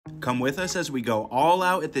Come with us as we go all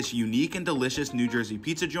out at this unique and delicious New Jersey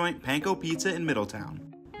pizza joint, Panko Pizza in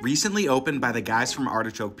Middletown. Recently opened by the guys from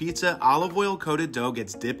Artichoke Pizza, olive oil coated dough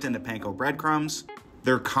gets dipped into panko breadcrumbs.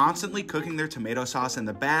 They're constantly cooking their tomato sauce in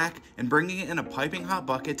the back and bringing it in a piping hot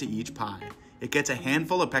bucket to each pie. It gets a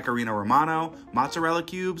handful of pecorino romano, mozzarella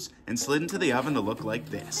cubes, and slid into the oven to look like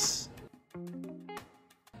this.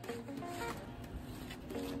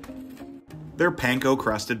 Their panko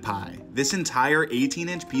crusted pie. This entire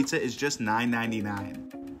 18-inch pizza is just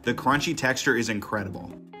 $9.99. The crunchy texture is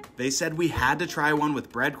incredible. They said we had to try one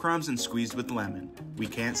with breadcrumbs and squeezed with lemon. We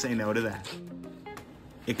can't say no to that.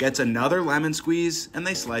 It gets another lemon squeeze and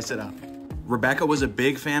they slice it up. Rebecca was a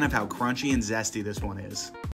big fan of how crunchy and zesty this one is.